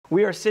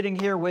We are sitting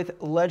here with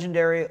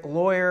legendary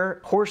lawyer,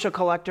 Porsche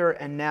collector,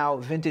 and now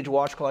vintage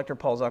watch collector,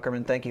 Paul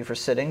Zuckerman. Thank you for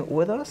sitting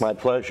with us. My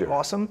pleasure.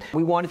 Awesome.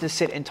 We wanted to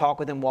sit and talk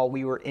with him while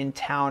we were in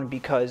town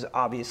because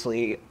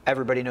obviously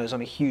everybody knows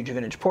I'm a huge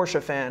vintage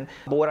Porsche fan.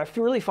 But what I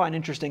really find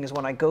interesting is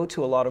when I go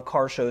to a lot of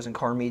car shows and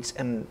car meets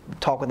and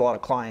talk with a lot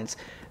of clients,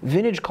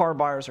 vintage car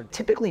buyers are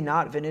typically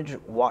not vintage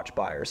watch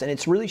buyers. And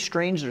it's really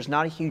strange. There's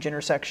not a huge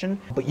intersection,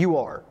 but you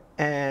are.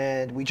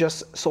 And we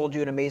just sold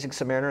you an amazing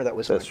Submariner. That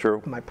was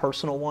my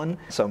personal one.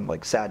 So I'm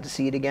like sad to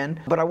see it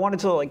again. But I wanted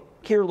to like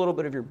hear a little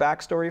bit of your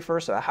backstory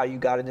first, how you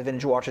got into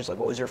vintage watches. Like,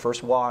 what was your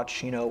first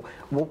watch? You know,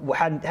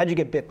 how'd you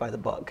get bit by the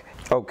bug?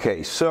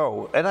 Okay,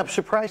 so, and I'm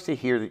surprised to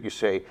hear that you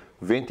say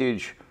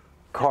vintage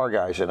car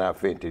guys are not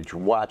vintage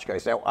watch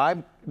guys. Now,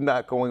 I'm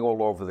not going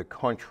all over the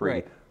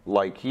country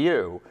like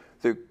you.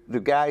 The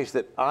guys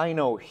that I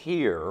know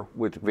here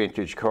with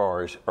vintage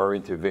cars are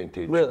into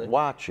vintage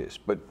watches,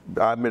 but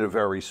I'm in a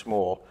very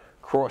small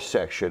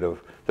cross-section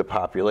of the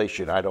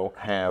population. I don't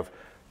have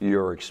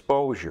your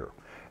exposure.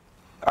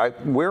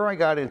 Where I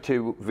got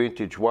into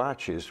vintage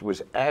watches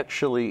was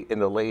actually in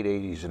the late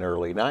 80s and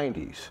early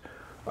 90s.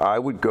 I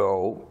would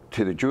go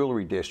to the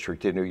jewelry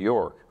district in New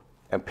York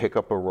and pick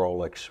up a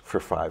Rolex for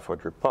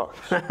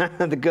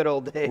 $500. The good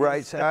old days.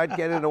 Right, so I'd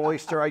get an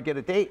Oyster, I'd get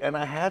a date, and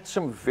I had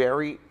some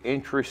very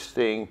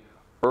interesting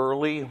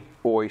early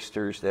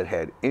Oysters that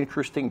had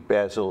interesting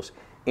bezels,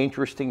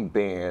 interesting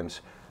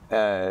bands,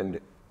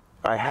 and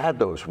I had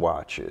those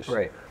watches.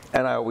 Right.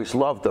 And I always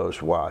loved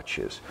those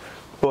watches.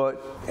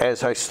 But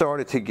as I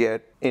started to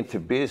get into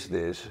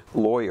business,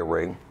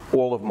 lawyering,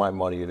 all of my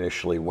money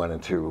initially went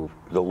into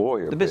the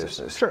lawyer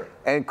business. Sure.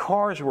 And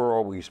cars were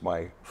always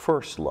my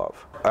first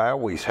love. I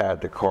always had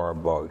the car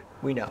bug.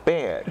 We know.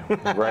 Bad,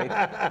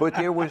 right? But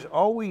there was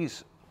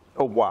always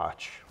a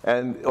watch.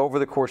 And over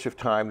the course of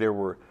time, there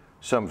were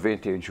some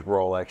vintage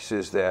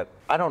Rolexes that,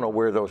 I don't know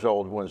where those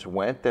old ones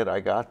went that I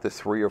got, the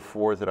 3 or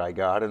 4 that I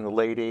got in the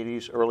late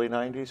 80s, early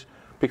 90s,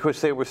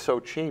 because they were so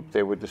cheap,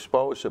 they were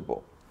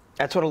disposable.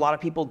 That's what a lot of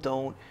people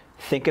don't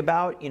think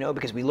about, you know,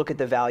 because we look at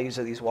the values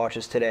of these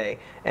watches today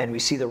and we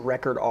see the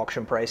record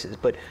auction prices.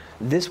 But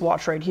this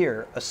watch right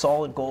here, a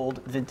solid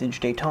gold vintage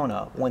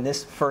Daytona, when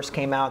this first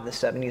came out in the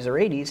 70s or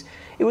 80s,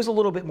 it was a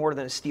little bit more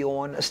than a steel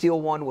one. A steel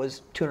one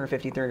was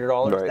 $250,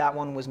 $300. Right. That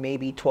one was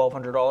maybe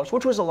 $1,200,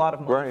 which was a lot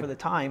of money for the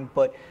time.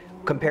 But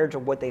compared to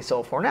what they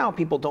sell for now,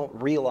 people don't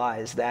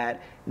realize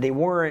that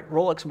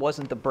Rolex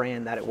wasn't the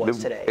brand that it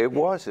was today. It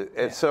wasn't.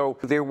 And so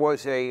there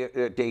was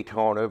a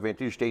Daytona,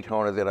 vintage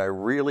Daytona, that I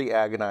really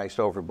agonized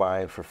over buying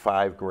for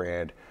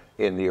 $5,000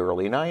 in the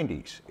early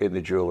 90s in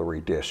the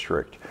jewelry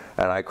district.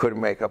 And I couldn't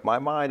make up my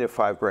mind if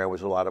 $5,000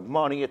 was a lot of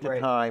money at the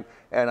time,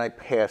 and I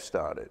passed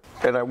on it.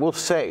 And I will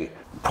say,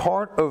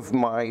 part of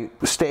my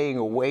staying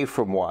away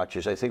from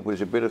watches, I think,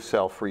 was a bit of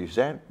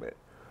self-resentment.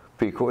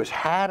 Because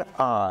had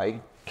I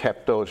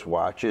kept those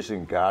watches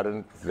and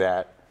gotten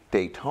that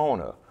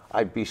Daytona,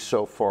 I'd be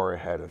so far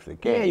ahead of the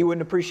game. Yeah, you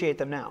wouldn't appreciate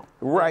them now.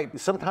 Right.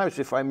 Sometimes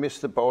if I miss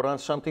the boat on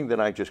something, then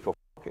I just go,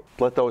 okay,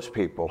 let those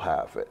people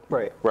have it.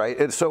 Right. Right.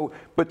 And so,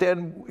 but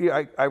then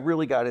I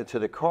really got into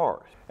the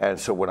cars. And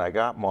so when I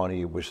got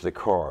money, it was the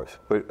cars.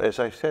 But as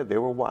I said,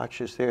 there were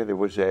watches there. There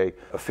was a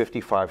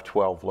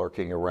 5512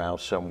 lurking around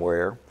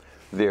somewhere.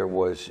 There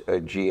was a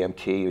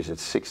GMT, is it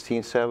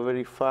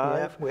 1675?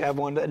 Yeah, we have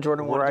one that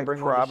Jordan wanted to bring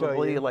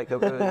probably like a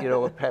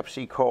a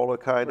Pepsi Cola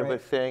kind of a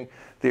thing.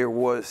 There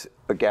was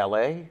a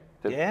Gallet.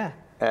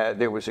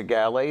 There was a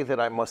Gallet that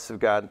I must have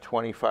gotten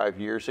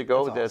 25 years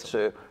ago. That's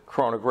a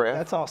chronograph.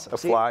 That's awesome. A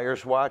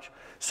Flyers watch.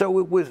 So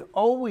it was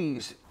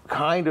always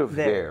kind of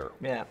there.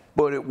 Yeah.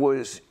 But it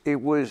was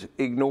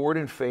ignored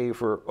in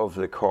favor of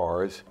the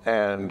cars.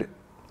 And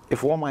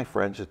if all my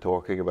friends are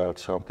talking about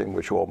something,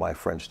 which all my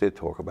friends did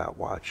talk about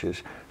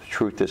watches, the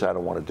truth is I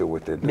don't want to do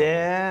what they're doing.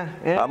 Yeah.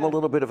 I'm a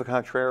little bit of a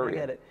contrarian. I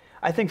get it.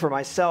 I think for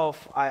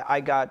myself,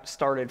 I got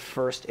started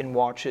first in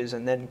watches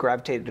and then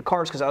gravitated to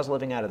cars because I was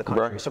living out of the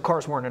country. Right. So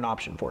cars weren't an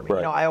option for me. Right.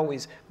 You know, I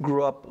always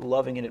grew up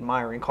loving and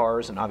admiring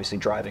cars and obviously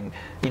driving,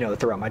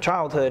 throughout my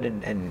childhood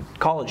and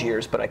college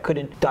years, but I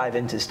couldn't dive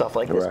into stuff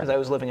like this because I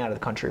was living out of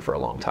the country for a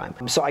long time.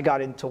 So I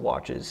got into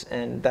watches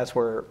and that's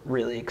where it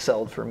really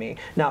excelled for me.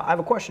 Now, I have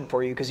a question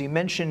for you because you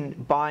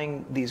mentioned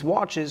buying these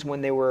watches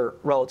when they were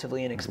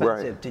relatively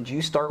inexpensive. Right. Did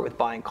you start with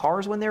buying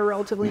cars when they were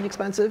relatively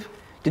inexpensive?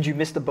 Did you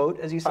miss the boat,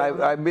 as you said?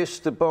 I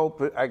missed the boat,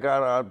 but I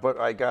got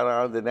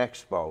on the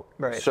next boat.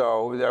 Right.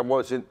 So that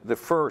wasn't the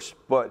first,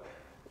 but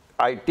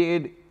I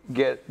did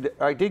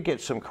get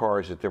some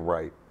cars at the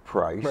right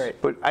price. Right.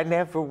 But I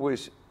never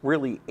was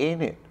really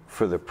in it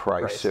for the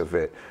price of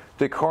it.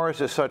 The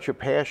cars are such a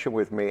passion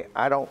with me.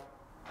 I don't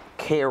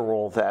care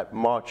all that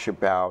much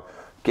about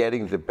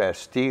getting the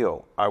best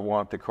deal. I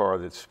want the car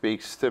that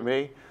speaks to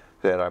me,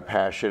 that I'm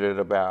passionate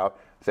about,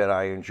 that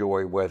I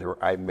enjoy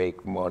whether I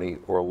make money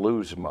or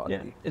lose money.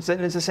 Yeah. It's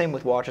the same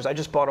with watches. I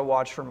just bought a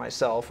watch for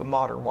myself, a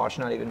modern watch,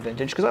 not even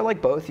vintage, because I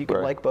like both. You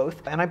can like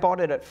both. And I bought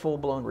it at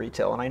full-blown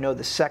retail, and I know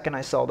the second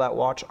I sell that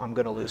watch, I'm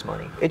going to lose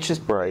money. It's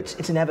just,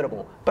 it's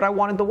inevitable. But I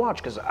wanted the watch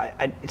because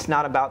it's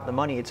not about the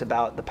money, it's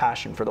about the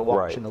passion for the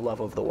watch and the love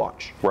of the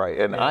watch. Right,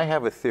 and I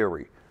have a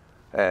theory,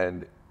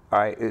 and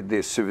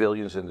there's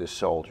civilians and there's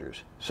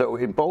soldiers. So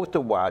in both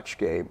the watch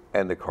game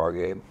and the car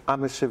game,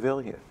 I'm a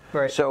civilian.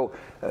 Right. So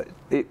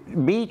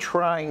me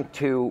trying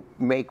to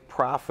make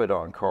profit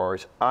on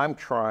cars, I'm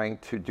trying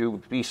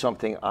to be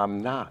something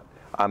I'm not.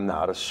 I'm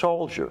not a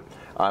soldier.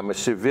 I'm a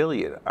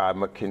civilian.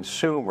 I'm a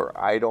consumer.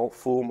 I don't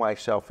fool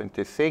myself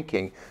into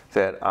thinking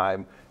that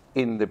I'm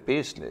in the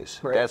business.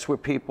 That's where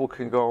people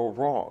can go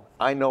wrong.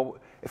 I know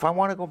if I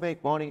want to go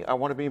make money, I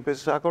want to be in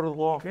business, I'll go to the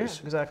law office.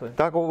 Yeah, exactly.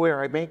 I'll go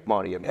where I make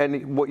money.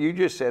 And what you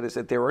just said is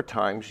that there are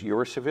times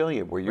you're a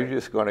civilian where you're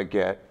just going to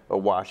get a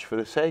watch for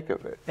the sake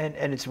of it. And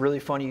it's really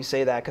funny you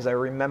say that because I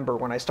remember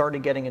when I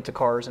started getting into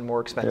cars and more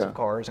expensive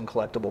cars and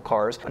collectible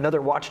cars,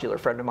 another watch dealer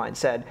friend of mine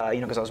said,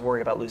 because I was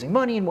worried about losing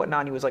money and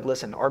whatnot, he was like,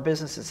 listen, our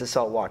business is to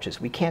sell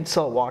watches. We can't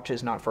sell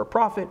watches not for a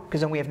profit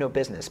because then we have no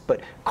business.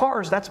 But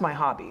cars, that's my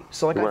hobby.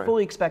 So I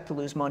fully expect to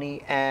lose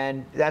money,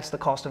 and that's the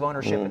cost of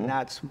ownership, and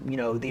that's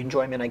the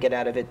enjoyment I get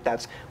out of it.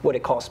 That's what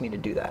it costs me to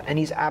do that. And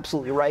he's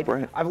absolutely right.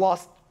 I've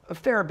lost a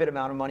fair bit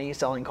amount of money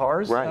selling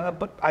cars,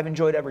 but I've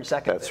enjoyed every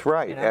second of it. That's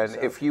right. And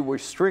if you were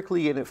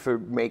strictly in it for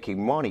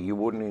making money, you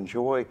wouldn't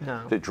enjoy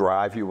the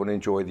drive, you wouldn't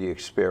enjoy the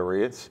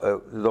experience,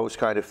 those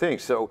kind of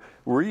things. So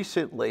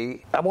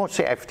recently, I won't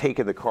say I've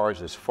taken the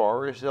cars as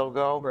far as they'll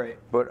go,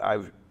 but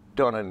I've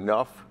done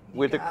enough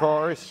with the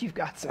cars. You've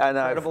got some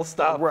incredible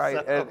stuff.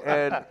 Right,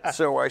 and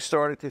so I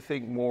started to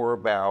think more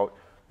about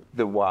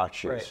the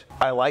watches.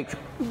 I like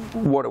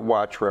what a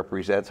watch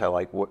represents. I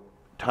like what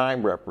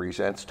time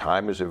represents.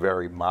 Time is a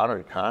very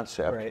modern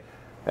concept,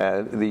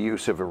 and the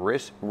use of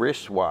a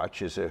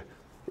wristwatch is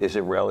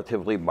a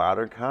relatively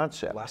modern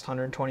concept. Last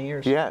 120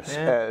 years. Yes,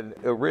 and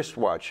a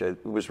wristwatch,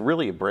 it was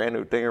really a brand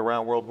new thing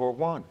around World War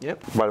I.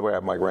 Yep. By the way, I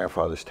have my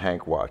grandfather's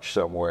tank watch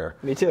somewhere.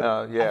 Me too.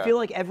 I feel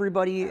like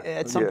everybody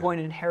at some point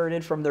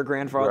inherited from their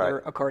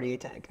grandfather a Cartier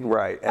tank.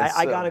 Right.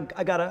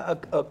 I got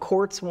a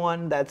quartz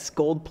one that's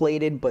gold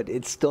plated, but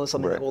it's still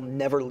something that will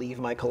never leave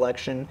my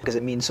collection because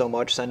it means so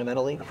much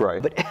sentimentally.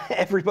 Right. But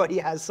everybody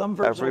has some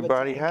version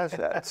Everybody of a tank. has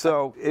that.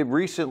 So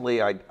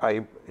recently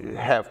I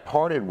have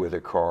parted with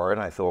a car,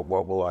 and I thought,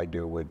 what will I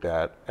do with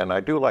that? And I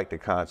do like the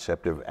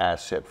concept of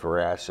asset for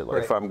asset.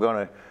 Like if I'm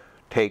going to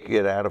take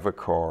it out of a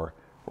car,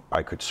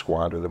 I could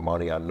squander the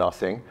money on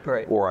nothing,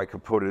 or I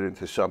could put it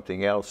into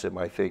something else. And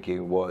my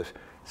thinking was,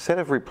 instead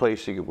of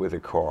replacing it with a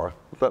car,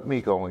 let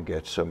me go and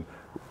get some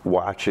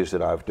watches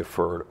that I've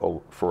deferred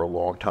for a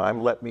long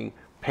time. Let me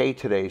pay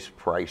today's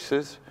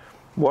prices.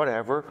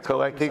 Whatever,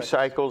 collecting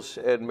cycles,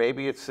 and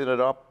maybe it's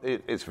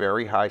it's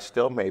very high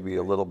still, maybe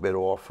a little bit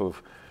off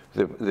of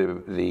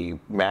the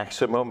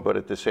maximum, but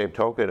at the same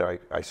token,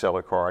 I sell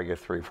a car, I get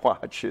 3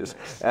 watches,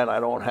 and I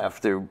don't have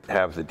to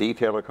have the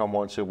detailer come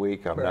once a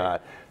week. I'm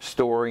not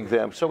storing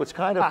them, so it's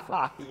kind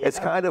of it's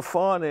kind of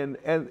fun,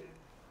 and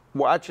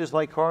watches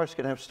like cars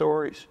can have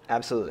stories.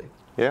 Absolutely.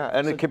 Yeah,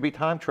 and it can be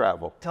time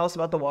travel. Tell us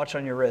about the watch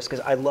on your wrist,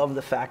 because I love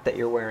the fact that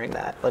you're wearing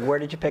that. Like, where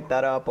did you pick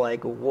that up?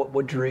 Like,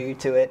 what drew you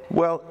to it?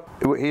 Well,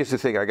 here's the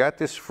thing. I got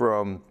this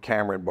from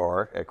Cameron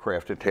Barr at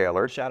Craft &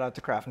 Taylor. Shout out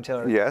to Craft &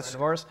 Taylor. Yes,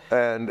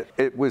 and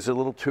it was a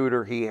little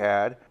tutor he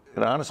had,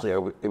 and honestly,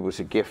 it was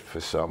a gift for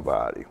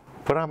somebody.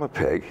 But I'm a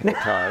pig at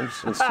times,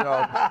 and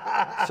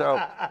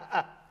so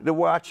the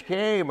watch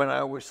came, and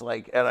I was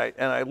like, and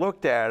I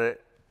looked at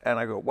it, and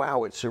I go,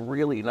 wow, it's a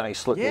really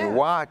nice looking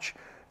watch.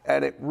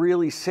 And it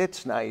really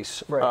sits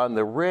nice on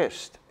the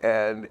wrist,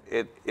 and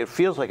it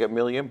feels like $1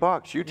 million.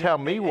 You tell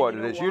me what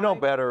it is. You know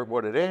better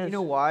what it is. You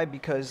know why?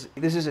 Because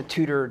this is a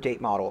Tudor date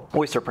model,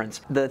 oyster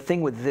prints. The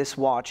thing with this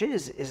watch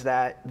is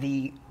that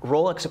the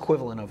Rolex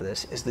equivalent of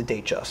this is the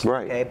Datejust.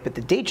 Okay? But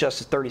the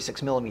Datejust is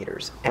 36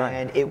 millimeters,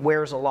 and it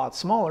wears a lot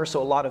smaller,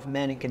 so a lot of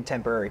men in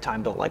contemporary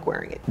time don't like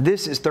wearing it.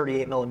 This is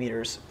 38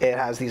 millimeters. It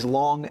has these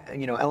long,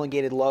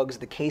 elongated lugs.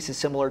 The case is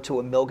similar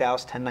to a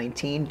Milgauss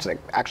 1019. It's like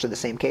actually the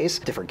same case,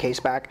 different case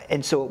back.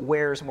 And so it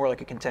wears more like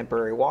a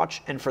contemporary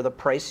watch, and for the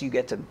price you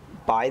get to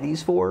buy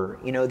these for,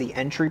 the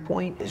entry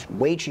point is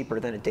way cheaper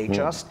than a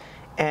Datejust,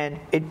 and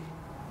it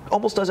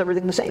almost does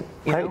everything the same,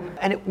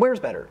 and it wears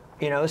better,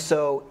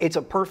 so it's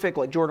a perfect,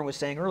 like Jordan was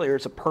saying earlier,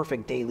 it's a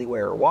perfect daily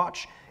wearer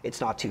watch.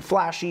 It's not too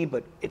flashy,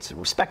 but it's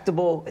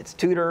respectable. It's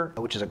Tudor,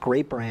 which is a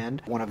great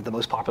brand, one of the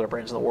most popular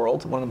brands in the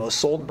world, one of the most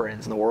sold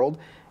brands in the world.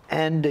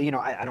 And,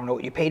 I don't know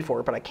what you paid for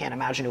it, but I can't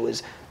imagine it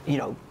was,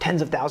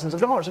 tens of thousands of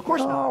dollars. Of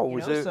course not.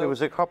 It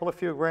was a couple of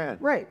few grand.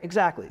 Right,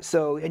 exactly.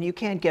 So, and you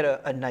can't get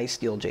a nice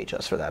steel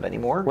Datejust for that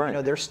anymore.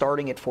 They're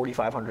starting at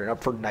 $4,500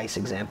 up for nice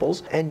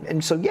examples.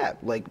 And so, yeah,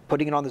 like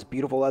putting it on this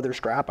beautiful leather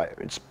strap,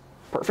 it's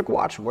perfect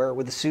watch. Wear it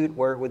with a suit,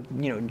 wear it with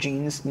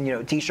jeans,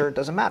 t-shirt,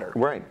 doesn't matter.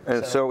 Right,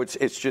 and so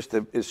it's just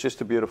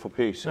a beautiful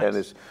piece, Nice.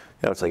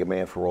 and it's like a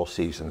man for all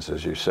seasons,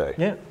 as you say.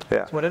 Yeah,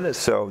 that's what it is.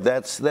 So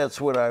that's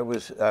what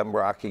I'm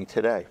rocking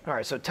today. All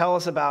right, so tell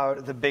us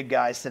about the big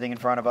guy sitting in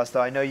front of us,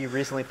 though. I know you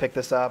recently picked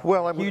this up.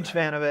 Well, I'm a huge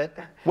fan of it.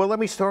 Well, let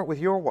me start with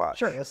your watch.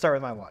 Sure, let's start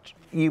with my watch.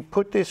 You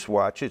put this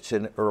watch, it's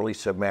an early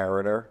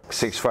Submariner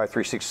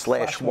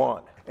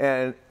 6536/1.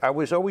 And I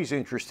was always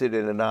interested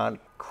in a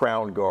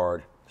non-crown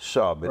guard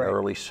sub, an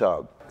early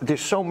sub.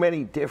 There's so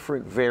many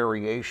different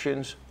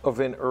variations of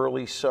an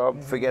early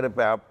sub. Forget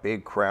about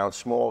big crown,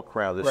 small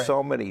crown. There's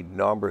so many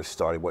numbers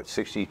starting,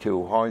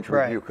 6,200.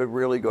 Right. You could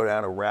really go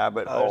down a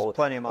rabbit hole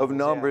plenty of models,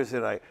 numbers,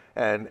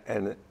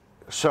 and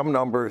some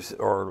numbers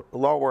are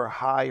lower,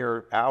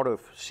 higher, out of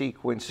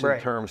sequence in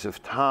terms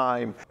of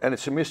time. And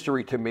it's a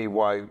mystery to me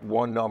why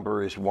one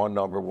number is one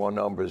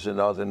number is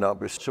another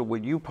number. So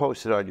when you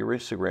posted on your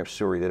Instagram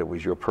story that it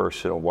was your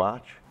personal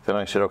watch, then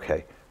I said,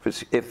 okay,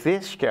 if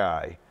this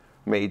guy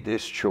made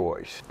this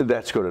choice,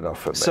 that's good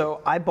enough for me.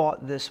 So I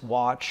bought this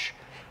watch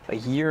a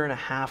year and a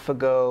half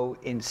ago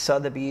in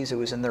Sotheby's. It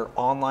was in their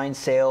online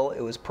sale. It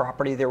was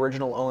property of the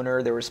original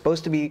owner. There was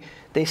supposed to be,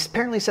 they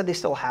apparently said they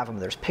still have them.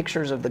 There's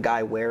pictures of the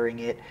guy wearing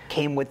it.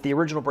 Came with the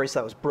original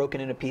bracelet that was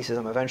broken into pieces.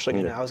 I was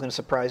going to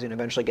surprise you and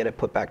eventually get it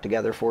put back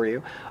together for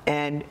you.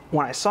 And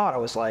when I saw it, I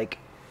was like,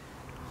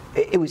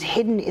 it was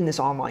hidden in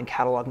this online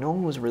catalog. No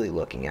one was really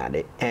looking at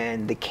it.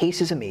 And the case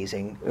is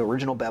amazing.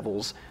 Original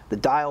bevels. The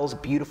dial's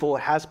beautiful.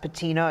 It has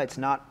patina. It's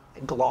not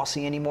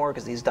glossy anymore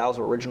because these dials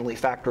were originally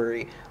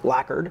factory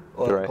lacquered,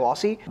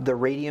 glossy. The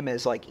radium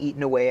is like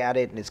eaten away at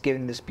it and it's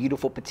giving this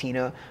beautiful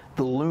patina.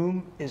 The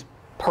lume is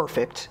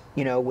perfect,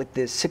 with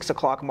this 6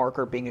 o'clock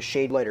marker being a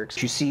shade lighter,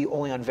 because you see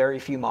only on very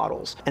few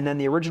models. And then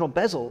the original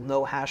bezel,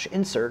 no hash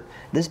insert,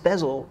 this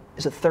bezel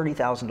is a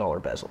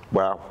 $30,000 bezel.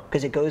 Wow.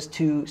 Because it goes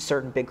to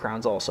certain big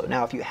crowns also.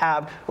 Now, if you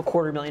have a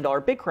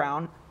 $250,000 big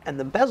crown and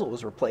the bezel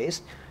was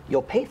replaced,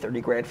 you'll pay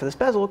 30 grand for this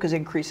bezel because it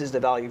increases the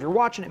value of your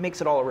watch and it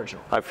makes it all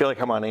original. I feel like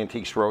I'm on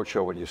Antiques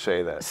Roadshow when you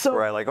say that. So,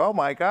 right, like, oh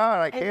my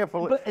God, I can't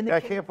believe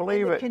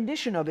it. The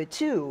condition of it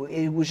too,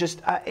 it was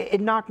just,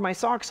 it knocked my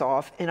socks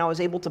off, and I was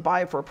able to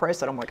buy it for a price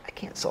that I'm like, I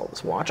can't sell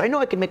this watch. I know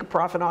I can make a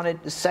profit on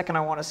it the second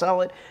I want to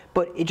sell it,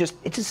 but it just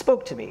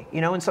spoke to me,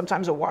 and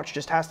sometimes a watch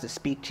just has to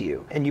speak to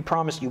you, and you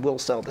promise you will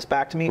sell this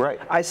back to me.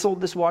 Right. I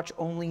sold this watch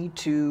only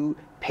to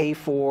pay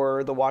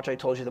for the watch I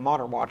told you, the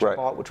modern watch I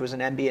bought, which was an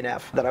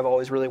MB&F that I've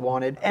always really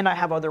wanted. And I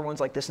have other ones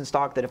like this in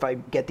stock that if I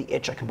get the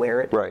itch, I can wear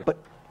it. Right. But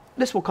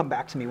this will come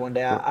back to me one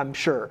day, I'm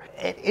sure.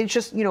 It's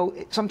just,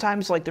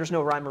 sometimes like there's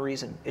no rhyme or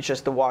reason. It's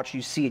just the watch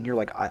you see and you're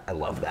like, I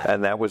love that.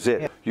 And that was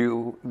it. Yeah.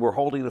 You were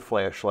holding the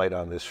flashlight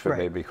on this for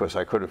me because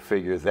I couldn't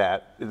figure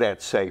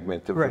that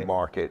segment of the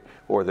market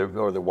or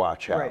the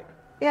watch out. Right.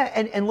 Yeah,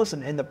 and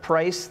listen, and the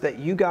price that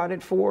you got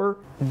it for,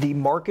 the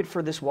market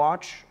for this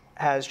watch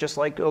has, just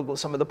like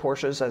some of the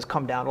Porsches, has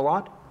come down a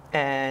lot.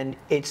 And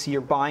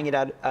you're buying it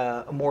at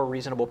a more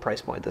reasonable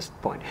price point at this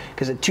point.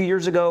 Because 2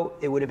 years ago,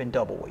 it would have been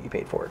double what you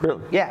paid for it.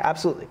 Really? Yeah,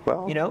 absolutely.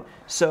 Well,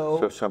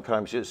 so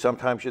sometimes you're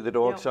the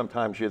dog,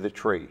 sometimes you're the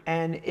tree.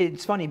 And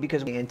it's funny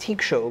because the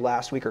antique show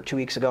last week or 2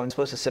 weeks ago, I'm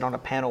supposed to sit on a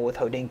panel with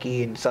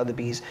Hodinkee and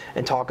Sotheby's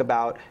and talk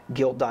about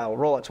gilt dial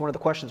Rolex. One of the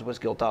questions was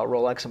gilt dial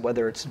Rolex and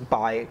whether it's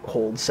buy,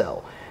 hold,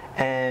 sell.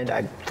 And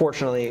I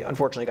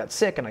unfortunately got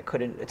sick and I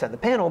couldn't attend the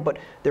panel, but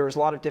there was a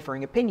lot of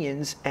differing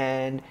opinions,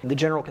 and the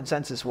general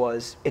consensus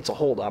was it's a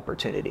hold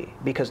opportunity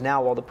because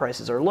now while the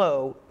prices are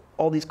low,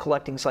 all these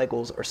collecting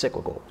cycles are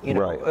cyclical,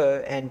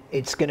 and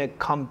it's going to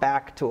come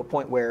back to a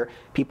point where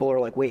people are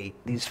like, wait,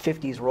 these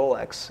 50s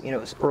Rolex,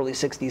 early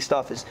 60s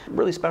stuff is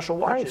really special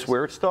watches. Right, it's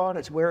where it started.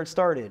 It's where it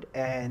started,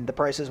 and the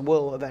prices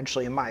will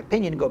eventually, in my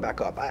opinion, go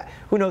back up.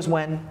 Who knows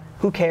when?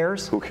 Who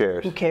cares? Who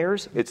cares? Who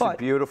cares? It's a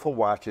beautiful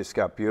watch. It's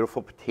got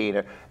beautiful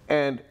patina,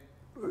 and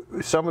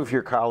some of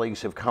your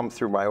colleagues have come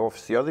through my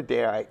office. The other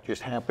day, I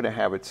just happened to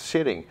have it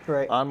sitting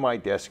on my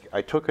desk.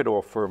 I took it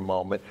off for a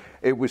moment.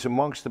 It was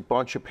amongst a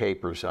bunch of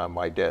papers on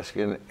my desk,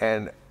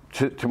 and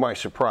to my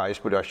surprise,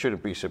 but I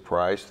shouldn't be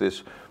surprised,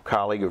 this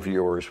colleague of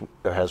yours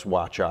has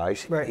watch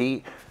eyes.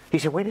 Right. He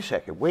said, wait a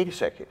second.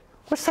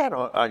 What's that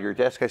on your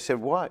desk? I said,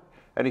 what?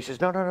 And he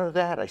says, no,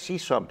 that. I see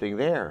something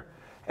there.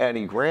 And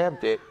he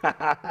grabbed it,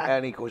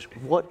 and he goes,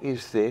 what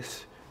is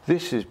this?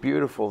 This is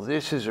beautiful.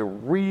 This is a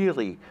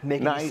really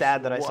Making nice me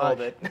sad that watch. I sold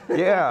it.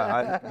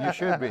 Yeah, you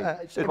should be.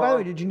 By the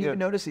way, did you even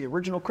notice the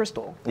original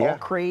crystal? All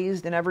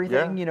crazed and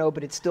everything,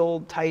 but it's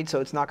still tight,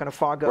 so it's not going to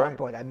fog up.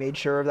 Like, I made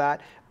sure of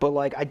that. But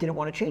like, I didn't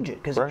want to change it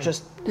because it's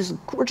just this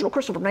original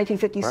crystal from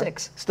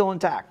 1956, still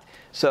intact.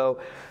 So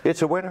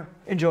it's a winner.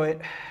 Enjoy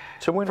it.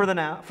 So for the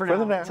now,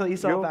 until you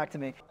sell it back to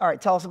me. All right,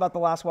 tell us about the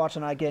last watch,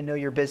 and again, I know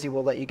you're busy.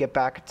 We'll let you get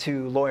back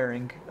to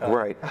lawyering.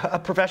 A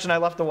profession I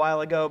left a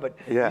while ago, but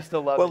you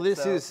still love it. Well,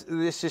 this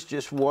is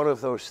just one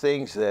of those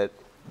things that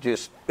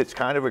it's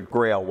kind of a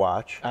Grail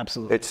watch.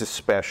 Absolutely. It's a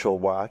special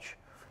watch.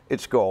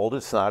 It's gold.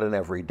 It's not an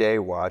everyday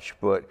watch,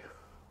 but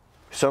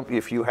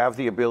if you have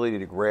the ability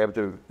to grab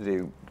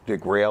the the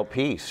Grail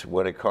piece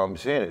when it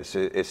comes in. It's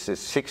a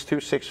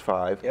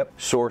 6265,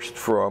 sourced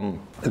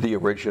from the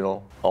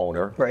original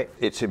owner. Right.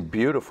 It's in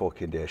beautiful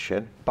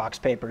condition. Box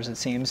papers, it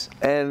seems.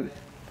 And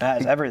it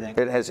has everything.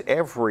 It has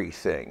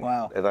everything.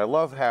 Wow. And I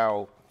love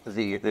how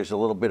there's a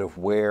little bit of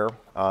wear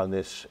on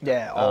this.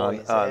 Yeah,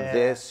 always. On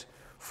this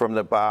from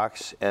the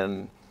box,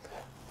 and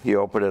you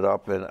open it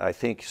up, and I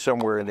think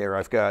somewhere in there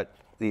I've got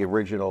the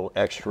original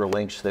extra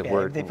links that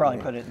were. They probably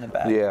put it in the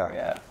back.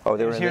 Yeah. Oh,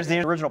 here's the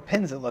original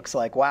pins. It looks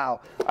like.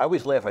 Wow. I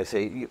always laugh. I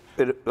say,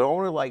 an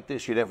owner like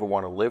this, you never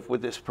want to live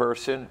with this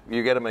person.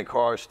 You get them in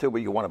cars too,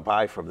 but you want to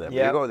buy from them.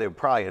 Yep. You go, they're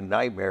probably a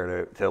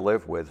nightmare to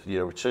live with. You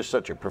know, it's just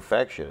such a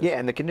perfectionist. Yeah,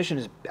 and the condition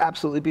is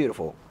absolutely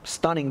beautiful.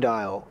 Stunning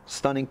dial,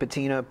 stunning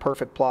patina,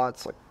 perfect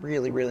plots. Like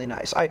really, really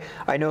nice.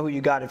 I know who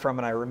you got it from,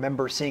 and I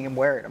remember seeing him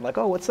wear it. I'm like,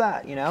 oh, what's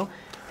that? You know.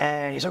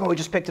 And he's like, oh, we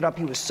just picked it up.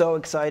 He was so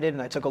excited.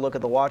 And I took a look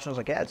at the watch, and I was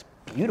like, yeah, it's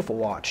a beautiful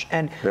watch.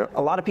 And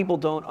a lot of people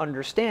don't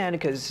understand,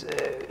 because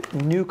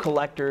new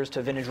collectors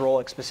to vintage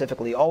Rolex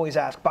specifically always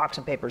ask box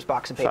and papers,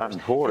 box and papers. It's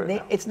not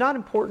important. It's not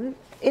important.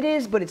 It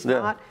is, but it's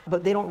not.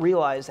 But they don't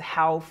realize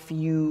how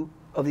few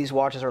of these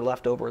watches are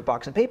left over with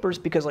box and papers,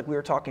 because like we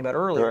were talking about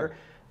earlier,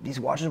 these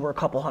watches were a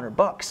couple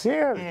 $100.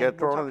 Yeah, and get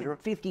thrown in the drawer.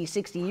 50,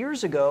 60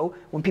 years ago,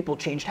 when people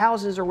changed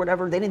houses or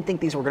whatever, they didn't think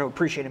these were going to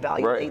appreciate in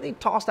value. Right. They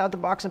tossed out the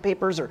box and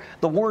papers, or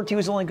the warranty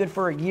was only good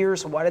for a year,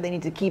 so why do they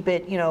need to keep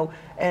it? You know,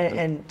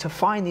 and to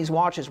find these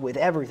watches with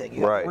everything,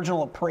 you got the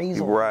original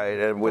appraisal,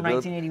 and with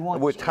 1981,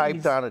 with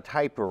typed on a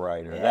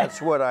typewriter.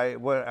 That's what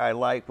I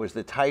like, was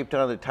the typed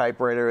on the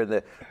typewriter, and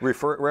the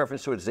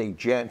reference to it as a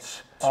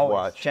gents.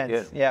 Watch.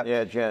 Gents.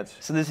 Yeah, gents.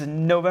 So this is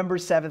November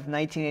 7th,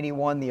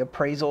 1981. The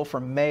appraisal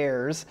from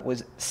Mayors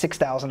was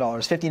 $6,000,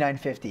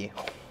 $5,950.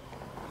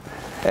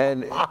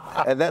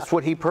 And that's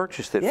what he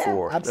purchased it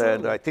for. Absolutely.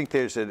 And I think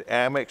there's an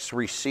Amex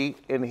receipt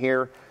in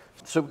here.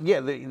 So yeah,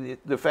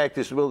 the fact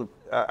is, well,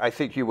 I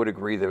think you would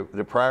agree the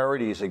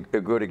priority is a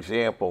good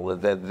example,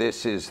 and that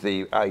this is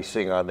the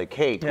icing on the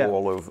cake.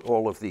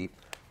 All of the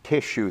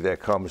tissue that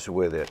comes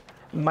with it.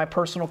 My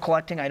personal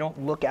collecting, I don't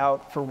look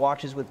out for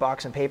watches with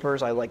box and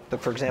papers. I like,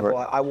 for example,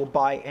 I will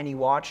buy any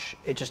watch.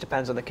 It just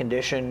depends on the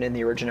condition and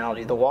the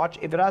originality of the watch.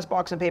 If it has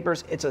box and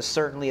papers, it's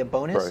certainly a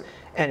bonus,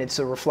 and it's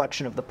a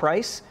reflection of the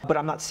price, but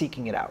I'm not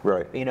seeking it out.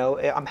 You know,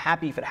 I'm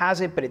happy if it has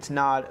it, but it's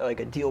not like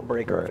a deal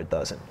breaker if it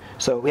doesn't.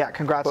 So yeah,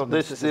 congrats on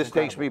this. This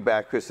takes me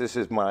back, because this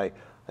is my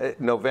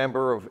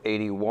November of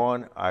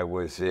 '81. I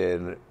was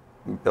in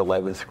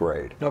 11th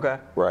grade. Okay.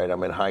 Right,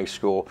 I'm in high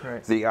school.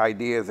 The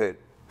idea that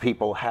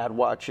people had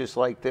watches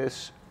like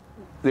this,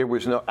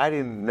 I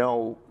didn't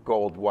know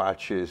gold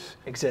watches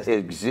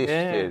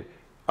existed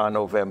on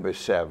November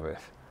 7th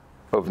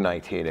of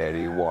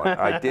 1981.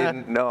 I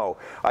didn't know.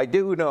 I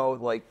do know,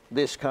 like,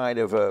 this kind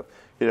of a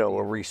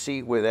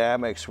receipt with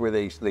Amex, where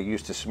they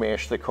used to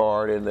smash the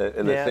card and the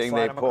thing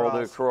they pulled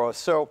across.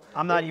 So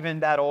I'm not even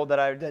that old that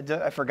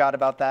I forgot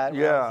about that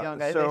when I was young.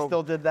 So they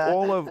still did that.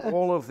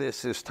 all of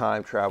this is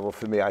time travel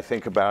for me. I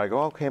think about it, I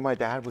go, okay, my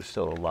dad was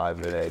still alive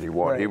in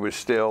 '81. He was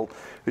still,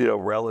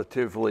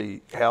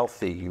 relatively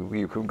healthy.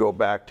 You can go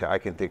back to, I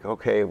can think,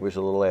 okay, it was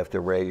a little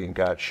after Reagan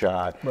got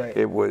shot.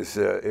 It was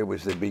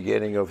the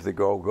beginning of the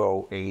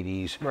go-go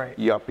 '80s,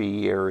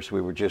 yuppie years.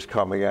 We were just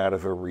coming out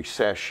of a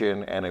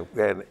recession, and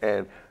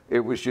it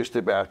was just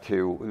about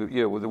to,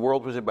 the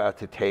world was about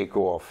to take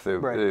off.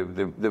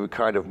 The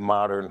kind of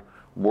modern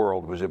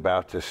world was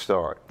about to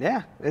start.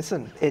 Yeah, it's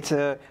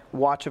a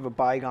watch of a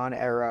bygone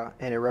era,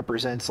 and it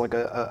represents like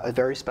a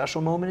very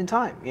special moment in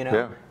time.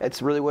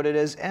 It's really what it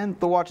is, and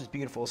the watch is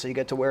beautiful, so you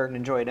get to wear it and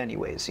enjoy it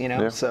anyways.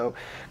 So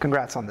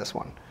congrats on this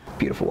one.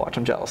 Beautiful watch.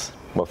 I'm jealous.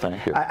 Well,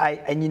 thank you.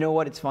 And you know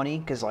what? It's funny,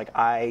 because like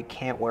I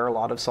can't wear a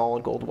lot of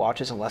solid gold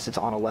watches unless it's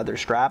on a leather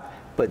strap.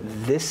 But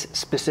this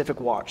specific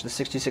watch, the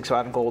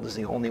 66.5 in gold, is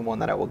the only one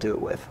that I will do it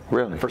with.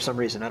 Really? For some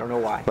reason, I don't know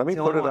why. Let me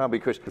put it on,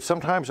 because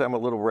sometimes I'm a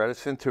little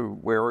reticent to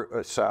wear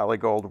a solid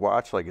gold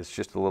watch, like it's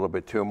just a little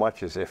bit too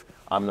much, as if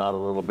I'm not a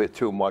little bit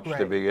too much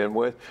to begin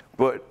with.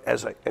 But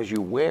as you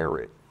wear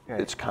it,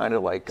 it's kind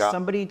of like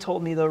somebody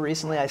told me though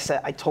recently. I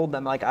told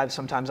them, like, I'm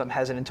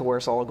hesitant to wear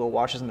solid gold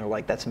watches, and they're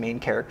like, that's main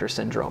character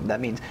syndrome.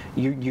 That means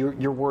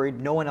you're worried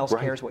no one else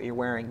cares what you're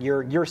wearing.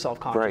 You're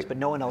self-conscious, but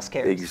no one else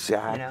cares.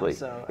 Exactly.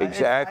 So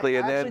exactly.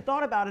 I actually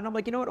thought about it, and I'm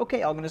like, you know what?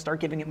 Okay, I'm going to start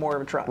giving it more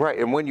of a try. Right.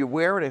 And when you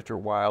wear it after a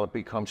while, it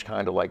becomes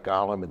kind of like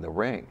Gollum in the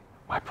Ring.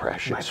 My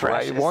precious.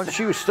 Right. Once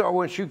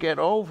you get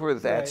over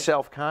that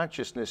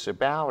self-consciousness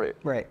about it,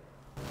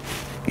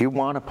 you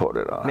want to put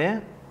it on.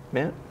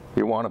 Yeah.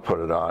 You want to put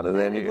it on, and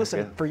then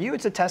listen. For you,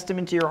 it's a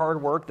testament to your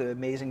hard work, the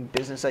amazing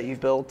business that you've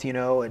built,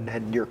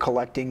 and you're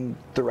collecting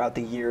throughout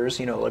the years,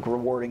 like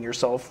rewarding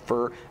yourself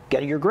for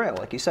getting your Grail,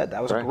 like you said.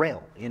 That was a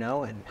Grail,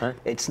 and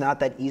it's not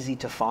that easy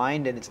to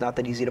find, and it's not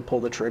that easy to pull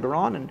the trigger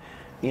on, and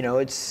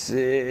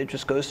it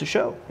just goes to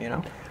show,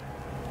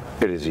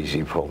 It is easy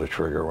to pull the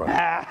trigger on.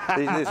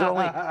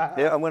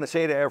 I'm going to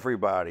say to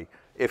everybody,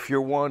 if you're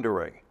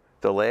wondering,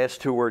 the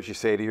last two words you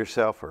say to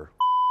yourself are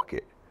 "F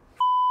it."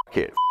 F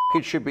it.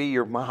 It should be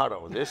your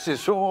motto. This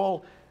is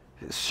all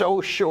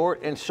so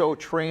short and so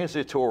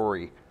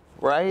transitory.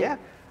 right? Yeah,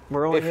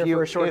 we're only here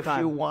for a short time.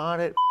 If you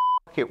want it,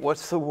 it.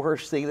 What's the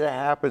worst thing that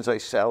happens? I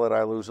sell it,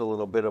 I lose a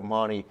little bit of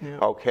money. Yeah.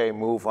 Okay,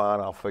 move on,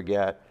 I'll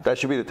forget. That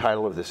should be the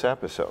title of this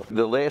episode.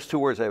 The last 2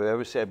 words I've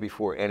ever said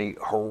before any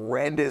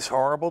horrendous,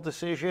 horrible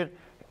decision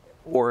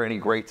or any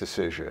great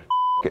decision.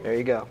 There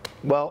you go.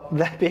 Well,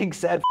 that being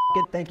said,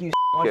 thank you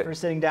so much for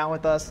sitting down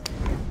with us.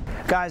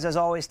 Guys, as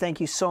always, thank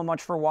you so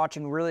much for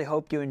watching. Really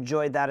hope you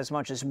enjoyed that as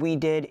much as we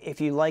did. If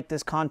you like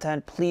this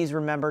content, please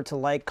remember to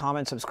like,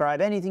 comment,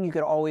 subscribe. Anything you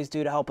could always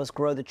do to help us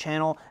grow the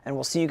channel. And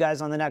we'll see you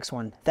guys on the next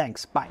one.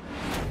 Thanks. Bye.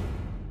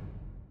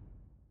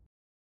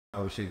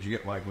 Oh, shit, did you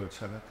get my glutes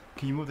set up?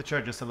 Can you move the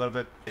chair just a little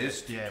bit?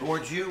 This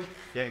towards you?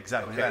 Yeah,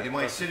 exactly. Okay. Am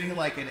I sitting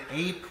like an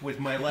ape with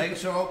my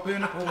legs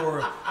open,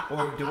 or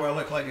do I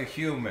look like a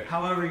human?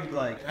 However you'd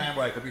like.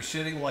 I could be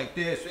sitting like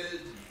this.